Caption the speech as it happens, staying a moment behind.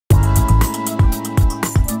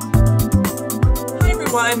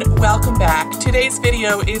everyone, welcome back. Today's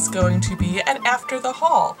video is going to be an after the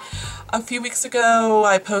haul. A few weeks ago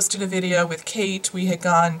I posted a video with Kate. We had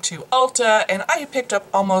gone to Ulta and I had picked up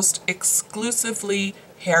almost exclusively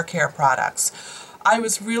hair care products. I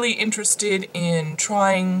was really interested in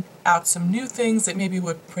trying out some new things that maybe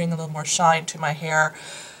would bring a little more shine to my hair.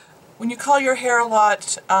 When you color your hair a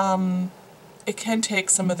lot, it can take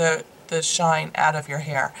some of the shine out of your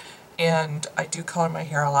hair. And I do color my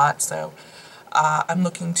hair a lot, so I'm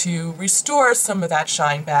looking to restore some of that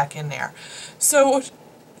shine back in there. So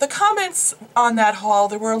the comments on that haul,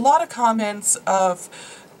 there were a lot of comments of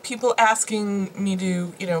people asking me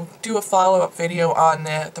to, do a follow-up video on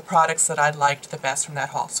the products that I liked the best from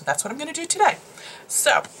that haul. So that's what I'm going to do today.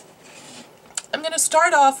 So I'm going to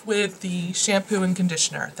start off with the shampoo and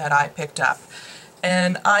conditioner that I picked up.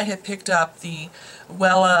 And I had picked up the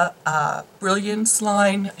Wella Brilliance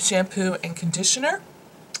line shampoo and conditioner.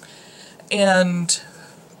 And,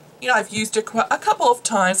 I've used it a couple of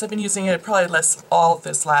times. I've been using it probably all of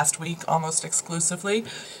this last week, almost exclusively.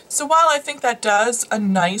 So while I think that does a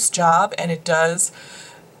nice job and it does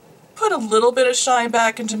put a little bit of shine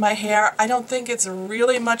back into my hair, I don't think it's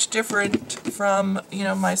really much different from,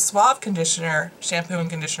 my Suave conditioner, shampoo and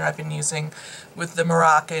conditioner I've been using with the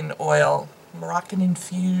Moroccan oil. Moroccan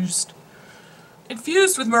infused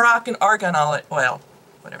with Moroccan argan oil,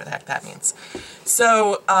 whatever the heck that means.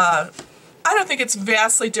 So, I don't think it's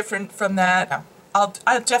vastly different from that.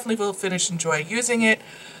 I definitely will enjoy using it.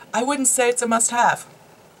 I wouldn't say it's a must-have.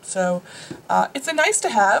 So, it's a nice to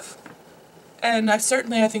have, and I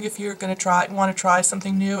think if you're going to want to try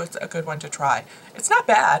something new, it's a good one to try. It's not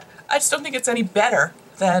bad. I just don't think it's any better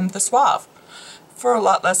than the Suave for a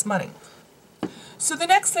lot less money. So the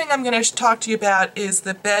next thing I'm going to talk to you about is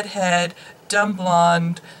the Bedhead Dumb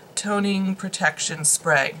Blonde Toning Protection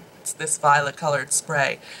Spray. It's this violet colored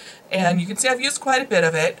spray. And you can see I've used quite a bit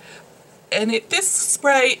of it. And this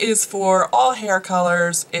spray is for all hair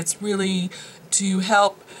colors. It's really to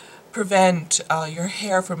help prevent your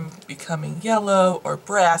hair from becoming yellow or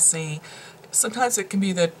brassy. Sometimes it can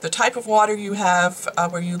be the type of water you have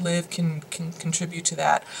where you live can contribute to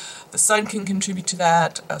that. The sun can contribute to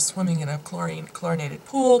that. Swimming in a chlorinated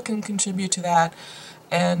pool can contribute to that.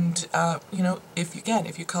 And,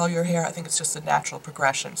 if you color your hair, I think it's just a natural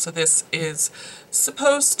progression. So this is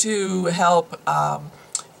supposed to help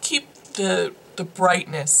keep the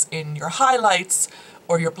brightness in your highlights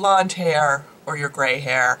or your blonde hair or your gray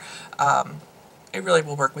hair. It really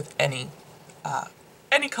will work with any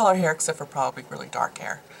color hair except for probably really dark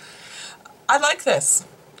hair. I like this.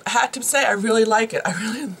 I had to say I really like it.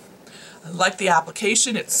 I like the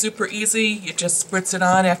application. It's super easy. You just spritz it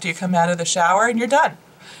on after you come out of the shower and you're done.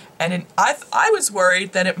 And I was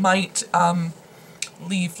worried that it might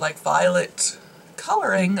leave like violet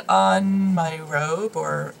coloring on my robe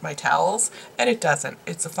or my towels, and it doesn't.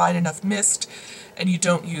 It's a fine enough mist and you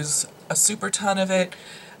don't use a super ton of it.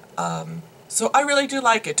 So I really do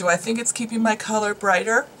like it. Do I think it's keeping my color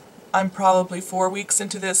brighter? I'm probably 4 weeks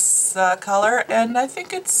into this color and I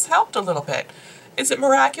think it's helped a little bit. Is it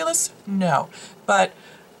miraculous? No. But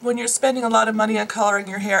when you're spending a lot of money on coloring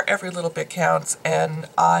your hair, every little bit counts, and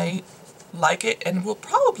I like it and will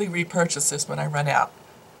probably repurchase this when I run out.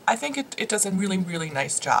 I think it does a really, really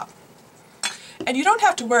nice job. And you don't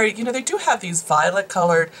have to worry, they do have these violet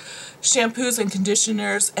colored shampoos and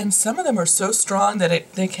conditioners, and some of them are so strong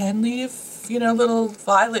that they can leave, a little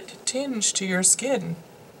violet tinge to your skin.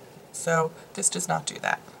 So this does not do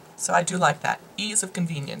that. So I do like that. Ease of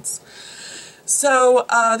convenience. So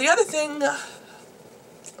the other thing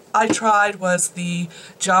I tried was the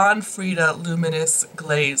Frieda Luminous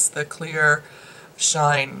Glaze, the clear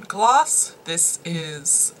shine gloss. This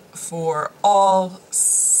is for all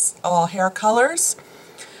hair colors.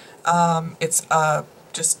 It's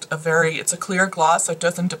it's a clear gloss, so it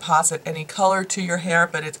doesn't deposit any color to your hair,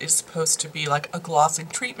 but it is supposed to be like a glossing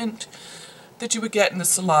treatment that you would get in the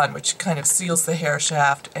salon, which kind of seals the hair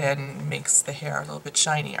shaft and makes the hair a little bit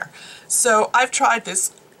shinier. So I've tried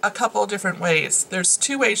this a couple different ways. There's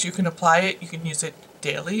 2 ways you can apply it. You can use it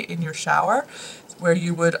daily in your shower, where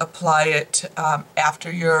you would apply it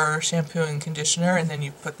after your shampoo and conditioner, and then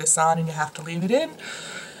you put this on and you have to leave it in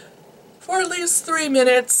for at least 3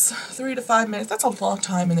 minutes, 3 to 5 minutes. That's a long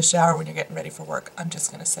time in the shower when you're getting ready for work, I'm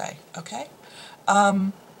just going to say, okay?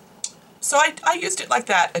 So I used it like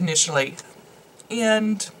that initially,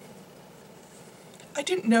 and I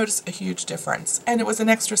didn't notice a huge difference. And it was an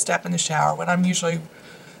extra step in the shower when I'm usually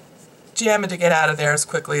jamming to get out of there as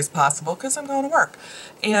quickly as possible because I'm going to work.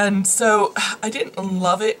 And so I didn't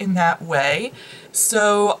love it in that way.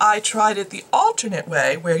 So I tried it the alternate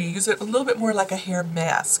way, where you use it a little bit more like a hair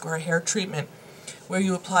mask or a hair treatment, where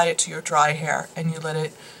you apply it to your dry hair and you let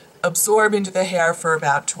it absorb into the hair for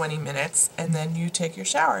about 20 minutes, and then you take your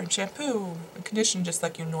shower and shampoo and condition just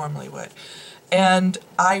like you normally would. And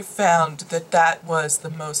I found that that was the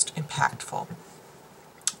most impactful.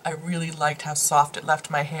 I really liked how soft it left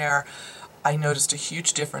my hair. I noticed a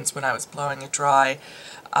huge difference when I was blowing it dry.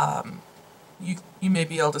 You may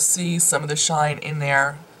be able to see some of the shine in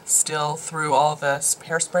there still through all the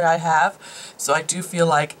hairspray I have. So I do feel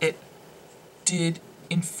like it did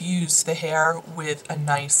infuse the hair with a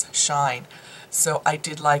nice shine. So I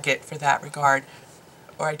did like it for that regard,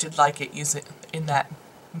 or I did like it use it in that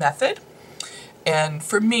method. And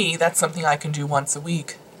for me, that's something I can do once a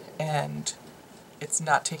week, and it's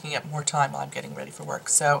not taking up more time while I'm getting ready for work.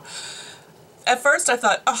 So at first I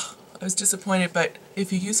thought, oh, I was disappointed, but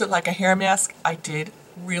if you use it like a hair mask, I did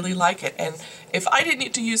really like it. And if I didn't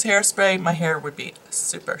need to use hairspray, my hair would be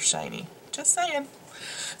super shiny. Just saying.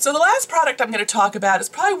 So the last product I'm going to talk about is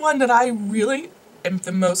probably one that I really am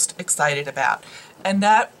the most excited about, and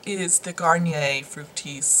that is the Garnier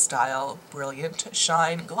Fructis style Brilliant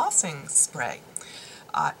Shine Glossing Spray.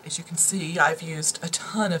 As you can see, I've used a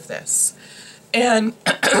ton of this, and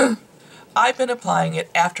I've been applying it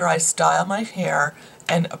after I style my hair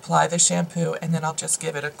and apply the shampoo, and then I'll just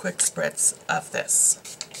give it a quick spritz of this.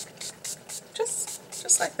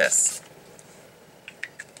 Just like this.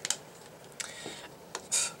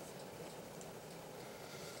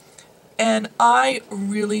 And I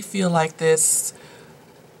really feel like this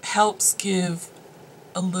helps give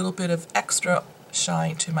a little bit of extra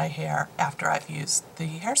shine to my hair after I've used the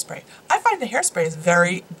hairspray. I find the hairspray is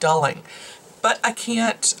very dulling, but I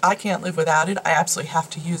can't live without it. I absolutely have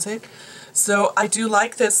to use it. So I do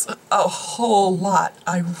like this a whole lot.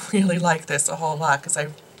 I really like this a whole lot because I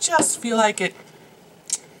just feel like it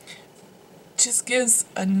just gives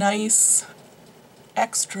a nice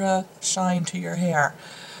extra shine to your hair.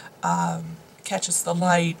 Catches the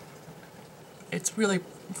light. It's really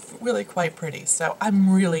quite pretty. So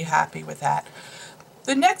I'm really happy with that.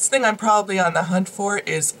 The next thing I'm probably on the hunt for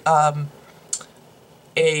is a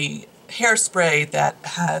hairspray that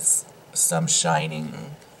has some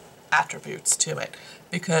shining attributes to it,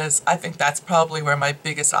 because I think that's probably where my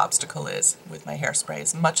biggest obstacle is with my hairspray.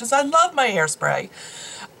 As much as I love my hairspray,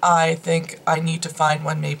 I think I need to find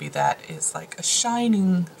one maybe that is like a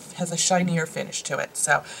shining, has a shinier finish to it.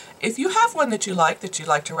 So if you have one that you like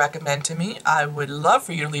to recommend to me, I would love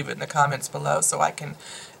for you to leave it in the comments below so I can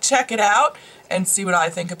check it out and see what I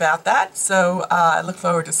think about that. So I look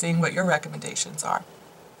forward to seeing what your recommendations are.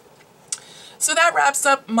 So that wraps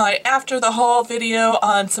up my after the haul video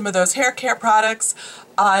on some of those hair care products.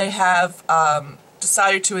 I have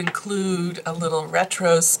decided to include a little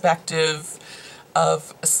retrospective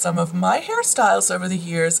of some of my hairstyles over the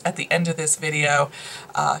years at the end of this video,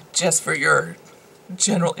 just for your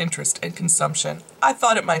general interest and consumption. I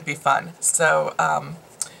thought it might be fun, so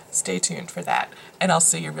stay tuned for that, and I'll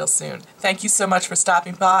see you real soon. Thank you so much for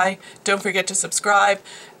stopping by. Don't forget to subscribe,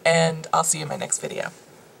 and I'll see you in my next video.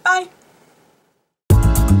 Bye!